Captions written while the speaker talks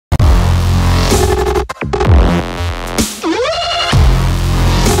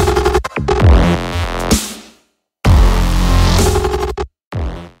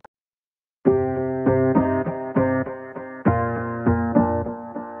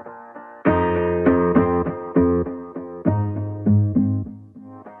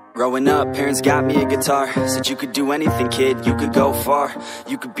Growing up, parents got me a guitar. Said you could do anything, kid, you could go far.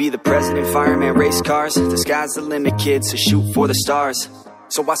 You could be the president, fireman, race cars. The sky's the limit, kid, so shoot for the stars.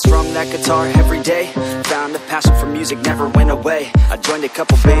 So I strummed that guitar every day. Found the passion for music never went away. I joined a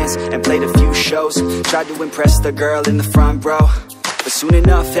couple bands and played a few shows. Tried to impress the girl in the front row. But soon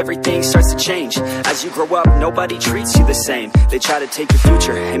enough, everything starts to change. As you grow up, nobody treats you the same. They try to take your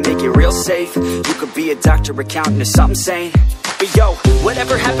future and make it real safe. You could be a doctor, accountant, or something sane. But yo,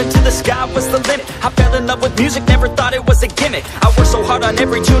 whatever happened to the sky was the limit. I fell in love with music, never thought it was a gimmick. I worked so hard on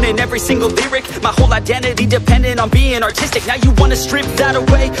every tune and every single lyric. My whole identity depended on being artistic. Now you wanna strip that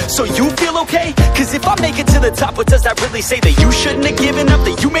away, so you feel okay? Cause if I make it to the top, what does that really say? That you shouldn't have given up,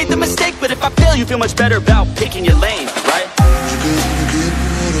 that you made the mistake? But if I fail, you feel much better about picking your lane, right?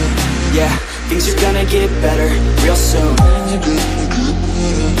 Yeah, things are gonna get better real soon.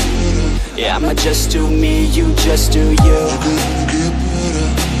 Yeah, I'ma just do me, you just do you.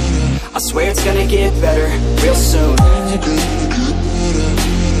 I swear it's gonna get better real soon.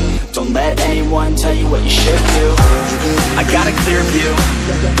 Don't let anyone tell you what you should do. I got a clear view,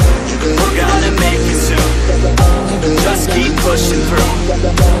 we're gonna make it soon. Just keep pushing through.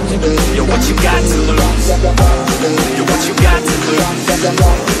 Yo, what you got to lose? Yo, what you got to lose?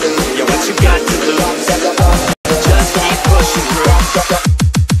 Yo, what you got to lose? Just keep pushing through.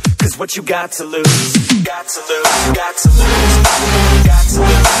 Cause what you got to lose? Got to lose, got to lose, got to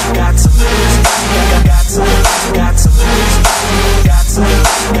lose, got to lose, got to lose, got to lose, got to lose,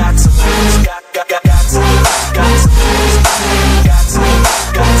 got to lose, got to lose, got to lose, got to lose, got to lose,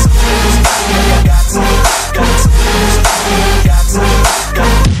 got to lose, got to lose, got to lose.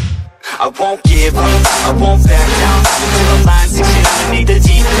 I won't give up, I won't back down until the line sinks in underneath the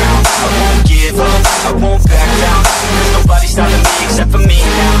deep ground. I won't give up, I won't back down. There's nobody stopping me except for me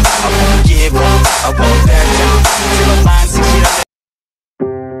now. I won't give up, I won't back down until the line sinks in underneath.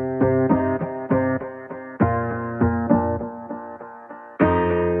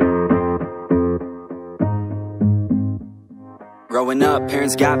 Growing up,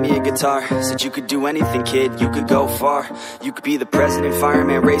 parents got me a guitar. Said you could do anything, kid, you could go far. You could be the president,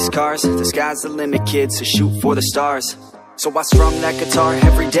 fireman, race cars. The sky's the limit, kid, so shoot for the stars. So I strummed that guitar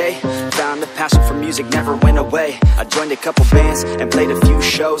every day. Found the passion for music never went away. I joined a couple bands and played a few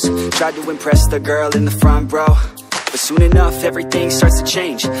shows. Tried to impress the girl in the front row. But soon enough, everything starts to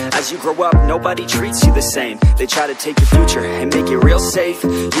change. As you grow up, nobody treats you the same. They try to take your future and make it real safe.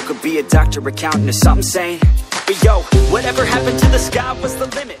 You could be a doctor, accountant, or something sane. But yo, whatever happened to the sky was the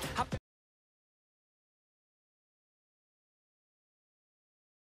limit.